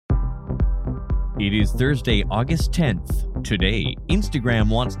It is Thursday, August 10th. Today, Instagram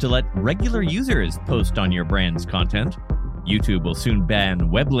wants to let regular users post on your brand's content. YouTube will soon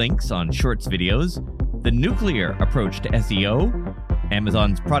ban web links on Shorts videos. The nuclear approach to SEO.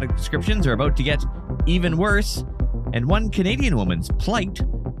 Amazon's product descriptions are about to get even worse. And one Canadian woman's plight.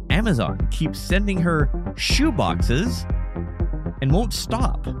 Amazon keeps sending her shoe boxes and won't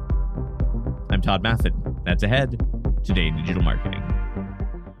stop. I'm Todd Maffin. That's ahead today in digital marketing.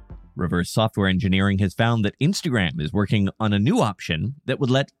 Reverse software engineering has found that Instagram is working on a new option that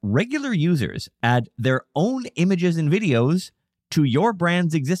would let regular users add their own images and videos to your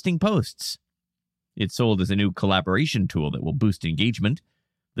brand's existing posts. It's sold as a new collaboration tool that will boost engagement.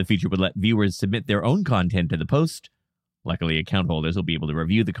 The feature would let viewers submit their own content to the post. Luckily, account holders will be able to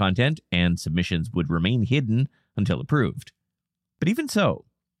review the content, and submissions would remain hidden until approved. But even so,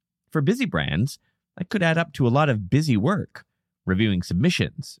 for busy brands, that could add up to a lot of busy work, reviewing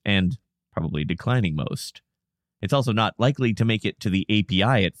submissions, and probably declining most. It's also not likely to make it to the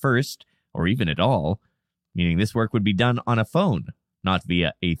API at first, or even at all, meaning this work would be done on a phone, not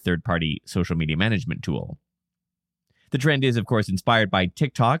via a third-party social media management tool. The trend is, of course, inspired by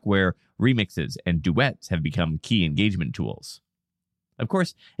TikTok, where remixes and duets have become key engagement tools. Of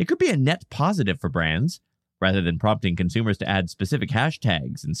course, it could be a net positive for brands. Rather than prompting consumers to add specific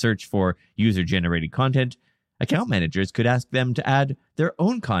hashtags and search for user-generated content, account managers could ask them to add their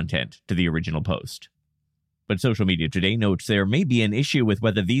own content to the original post. But Social Media Today notes there may be an issue with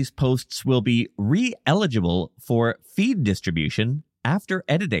whether these posts will be re-eligible for feed distribution after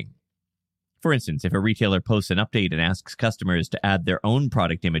editing. For instance, if a retailer posts an update and asks customers to add their own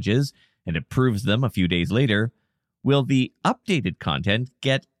product images and approves them a few days later, will the updated content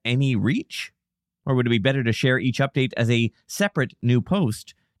get any reach? Or would it be better to share each update as a separate new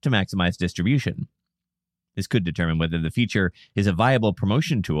post to maximize distribution? This could determine whether the feature is a viable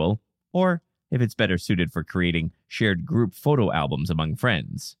promotion tool or if it's better suited for creating shared group photo albums among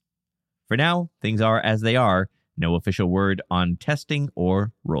friends. For now, things are as they are. No official word on testing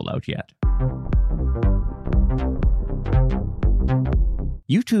or rollout yet.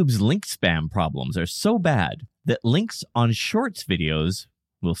 YouTube's link spam problems are so bad that links on Shorts videos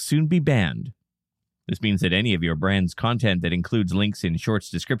will soon be banned. This means that any of your brand's content that includes links in Shorts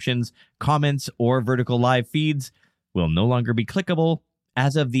descriptions, comments, or vertical live feeds will no longer be clickable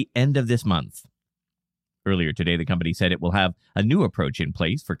as of the end of this month. Earlier today, the company said it will have a new approach in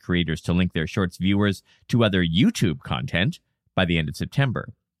place for creators to link their Shorts viewers to other YouTube content by the end of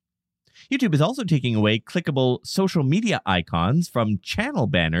September. YouTube is also taking away clickable social media icons from channel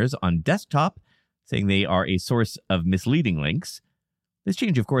banners on desktop, saying they are a source of misleading links. This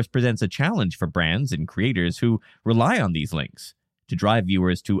change, of course, presents a challenge for brands and creators who rely on these links to drive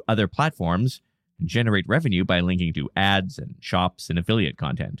viewers to other platforms and generate revenue by linking to ads and shops and affiliate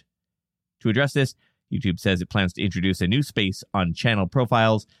content. To address this, YouTube says it plans to introduce a new space on channel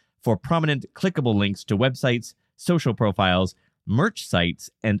profiles for prominent clickable links to websites, social profiles, merch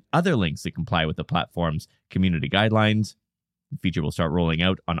sites, and other links that comply with the platform's community guidelines. The feature will start rolling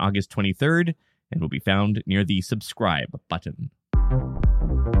out on August 23rd and will be found near the subscribe button.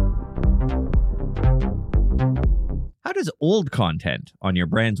 How does old content on your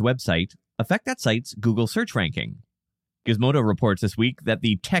brand's website affect that site's Google search ranking? Gizmodo reports this week that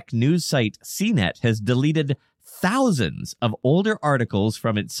the tech news site CNET has deleted thousands of older articles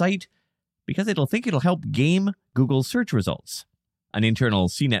from its site because it'll help game Google search results. An internal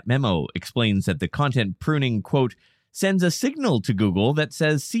CNET memo explains that the content pruning, quote, sends a signal to Google that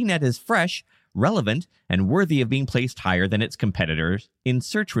says CNET is fresh, relevant, and worthy of being placed higher than its competitors in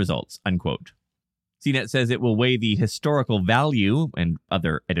search results, unquote. CNET says it will weigh the historical value and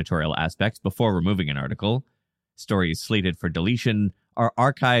other editorial aspects before removing an article. Stories slated for deletion are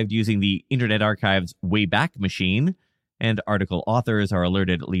archived using the Internet Archive's Wayback Machine, and article authors are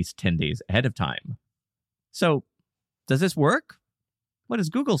alerted at least 10 days ahead of time. So, does this work? What does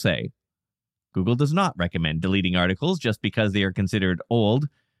Google say? Google does not recommend deleting articles just because they are considered old.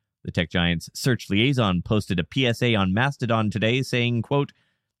 The tech giant's search liaison posted a PSA on Mastodon today saying, quote,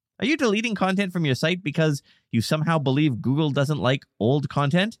 "Are you deleting content from your site because you somehow believe Google doesn't like old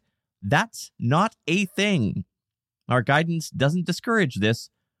content? That's not a thing. Our guidance doesn't discourage this.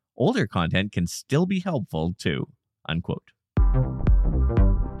 Older content can still be helpful too," unquote.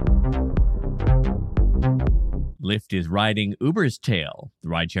 Lyft is riding Uber's tail. The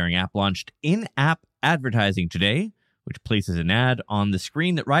ride-sharing app launched in-app advertising today, which places an ad on the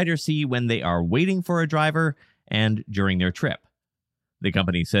screen that riders see when they are waiting for a driver and during their trip. The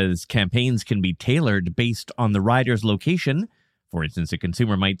company says campaigns can be tailored based on the rider's location. For instance, a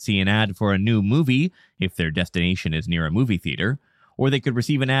consumer might see an ad for a new movie if their destination is near a movie theater, or they could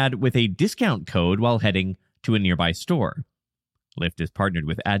receive an ad with a discount code while heading to a nearby store. Lyft has partnered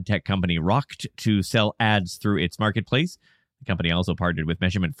with ad tech company Rocked to sell ads through its marketplace. The company also partnered with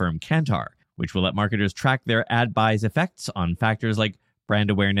measurement firm Kantar, which will let marketers track their ad buys' effects on factors like brand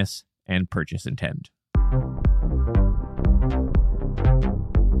awareness and purchase intent.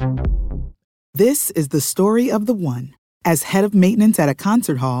 This is the story of the one. As head of maintenance at a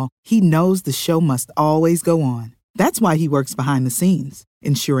concert hall, he knows the show must always go on. That's why he works behind the scenes,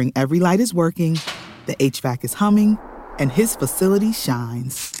 ensuring every light is working, the HVAC is humming, and his facility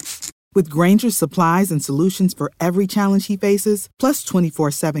shines. With Grainger's supplies and solutions for every challenge he faces, plus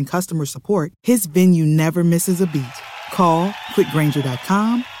 24/7 customer support, his venue never misses a beat. Call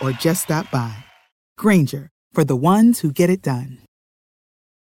quickgrainger.com or just stop by. Grainger, for the ones who get it done.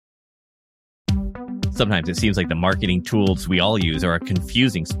 Sometimes it seems like the marketing tools we all use are a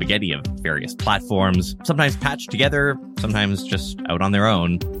confusing spaghetti of various platforms, sometimes patched together, sometimes just out on their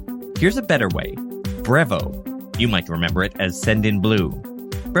own. Here's a better way. Brevo. You might remember it as Send in Blue.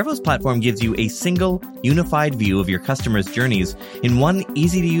 Brevo's platform gives you a single, unified view of your customers' journeys in one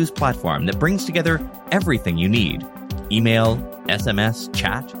easy-to-use platform that brings together everything you need. Email, SMS,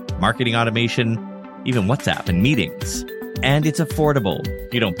 chat, marketing automation, even WhatsApp and meetings. And it's affordable.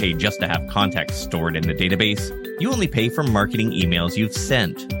 You don't pay just to have contacts stored in the database. You only pay for marketing emails you've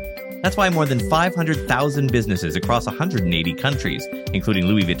sent. That's why more than 500,000 businesses across 180 countries, including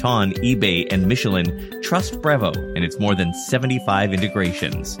Louis Vuitton, eBay, and Michelin, trust Brevo and its more than 75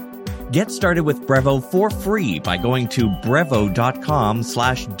 integrations. Get started with Brevo for free by going to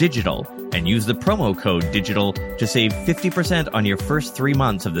brevo.com/digital and use the promo code DIGITAL to save 50% on your first 3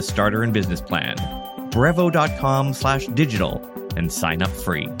 months of the starter and business plan. brevo.com/digital and sign up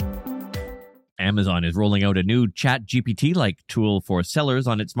free. Amazon is rolling out a new ChatGPT-like tool for sellers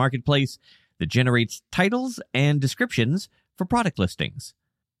on its marketplace that generates titles and descriptions for product listings.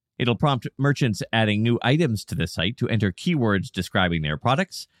 It'll prompt merchants adding new items to the site to enter keywords describing their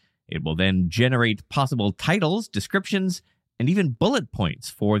products. It will then generate possible titles, descriptions, and even bullet points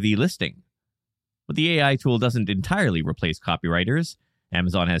for the listing. But the AI tool doesn't entirely replace copywriters.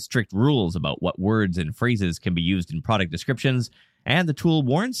 Amazon has strict rules about what words and phrases can be used in product descriptions, and the tool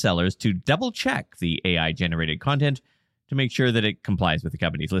warns sellers to double-check the AI-generated content to make sure that it complies with the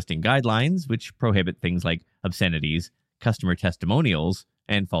company's listing guidelines, which prohibit things like obscenities, customer testimonials,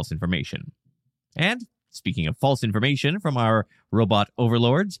 and false information. And speaking of false information from our robot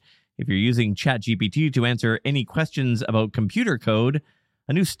overlords, if you're using ChatGPT to answer any questions about computer code,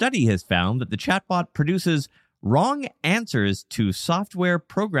 a new study has found that the chatbot produces wrong answers to software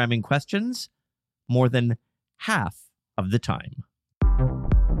programming questions more than half of the time.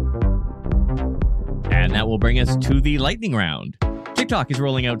 And that will bring us to the lightning round. TikTok is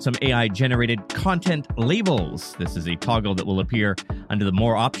rolling out some AI-generated content labels. This is a toggle that will appear under the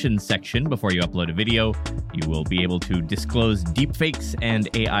More Options section before you upload a video. You will be able to disclose deepfakes and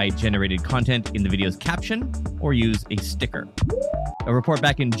AI-generated content in the video's caption or use a sticker. A report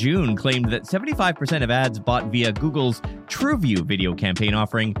back in June claimed that 75% of ads bought via Google's TrueView video campaign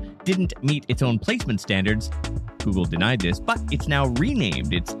offering didn't meet its own placement standards. Google denied this, but it's now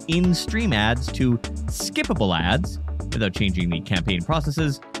renamed its in-stream ads to skippable ads without changing the campaign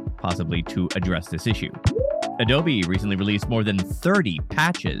processes, possibly to address this issue. Adobe recently released more than 30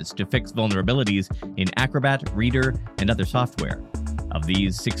 patches to fix vulnerabilities in Acrobat, Reader, and other software. Of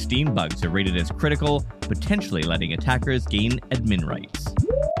these, 16 bugs are rated as critical, potentially letting attackers gain admin rights.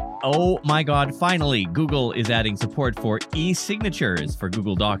 Oh my god, finally, Google is adding support for e-signatures for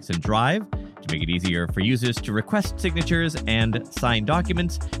Google Docs and Drive. To make it easier for users to request signatures and sign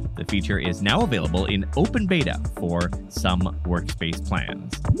documents, the feature is now available in open beta for some workspace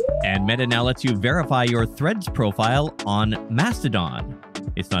plans. And Meta now lets you verify your Threads profile on Mastodon.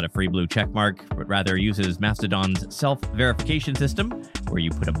 It's not a free blue checkmark, but rather uses Mastodon's self-verification system, where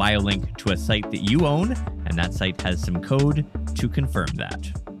you put a bio link to a site that you own, and that site has some code to confirm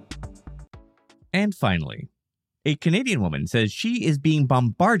that. And finally, a Canadian woman says she is being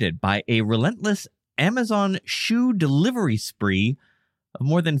bombarded by a relentless Amazon shoe delivery spree of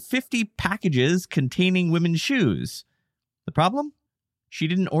more than 50 packages containing women's shoes. The problem? She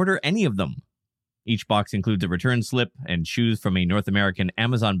didn't order any of them. Each box includes a return slip and shoes from a North American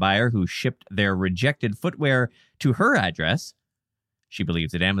Amazon buyer who shipped their rejected footwear to her address. She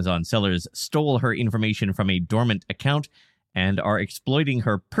believes that Amazon sellers stole her information from a dormant account and are exploiting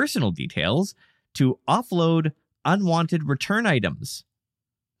her personal details to offload unwanted return items.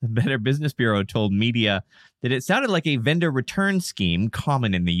 The Better Business Bureau told media that it sounded like a vendor return scheme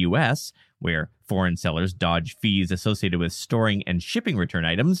common in the U.S., where foreign sellers dodge fees associated with storing and shipping return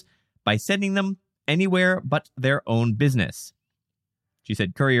items by sending them anywhere but their own business. She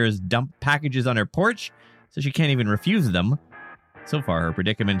said couriers dump packages on her porch, so she can't even refuse them. So far, her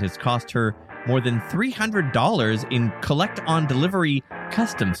predicament has cost her more than $300 in collect-on-delivery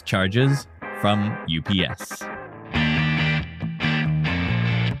customs charges from UPS.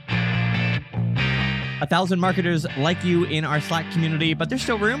 1,000 marketers like you in our Slack community, but there's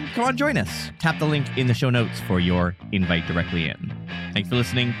still room. Come on, join us. Tap the link in the show notes for your invite directly in. Thanks for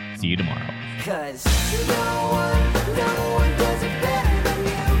listening. See you tomorrow. 'Cause no one does it better than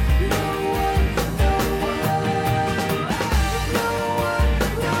you. No one does it better than you. No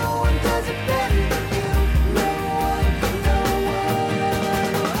one does it better than you.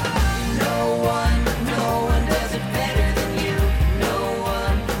 No one does it better.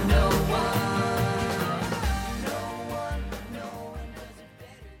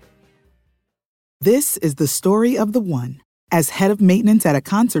 This is the story of the one. As head of maintenance at a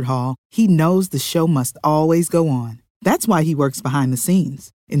concert hall, he knows the show must always go on. That's why he works behind the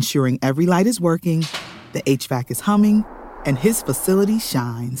scenes, ensuring every light is working, the HVAC is humming, and his facility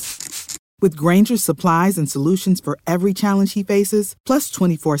shines. With Grainger's supplies and solutions for every challenge he faces, plus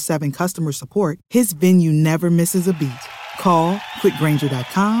 24/7 customer support, his venue never misses a beat. Call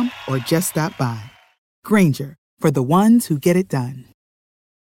quickgrainger.com or just stop by. Grainger, for the ones who get it done.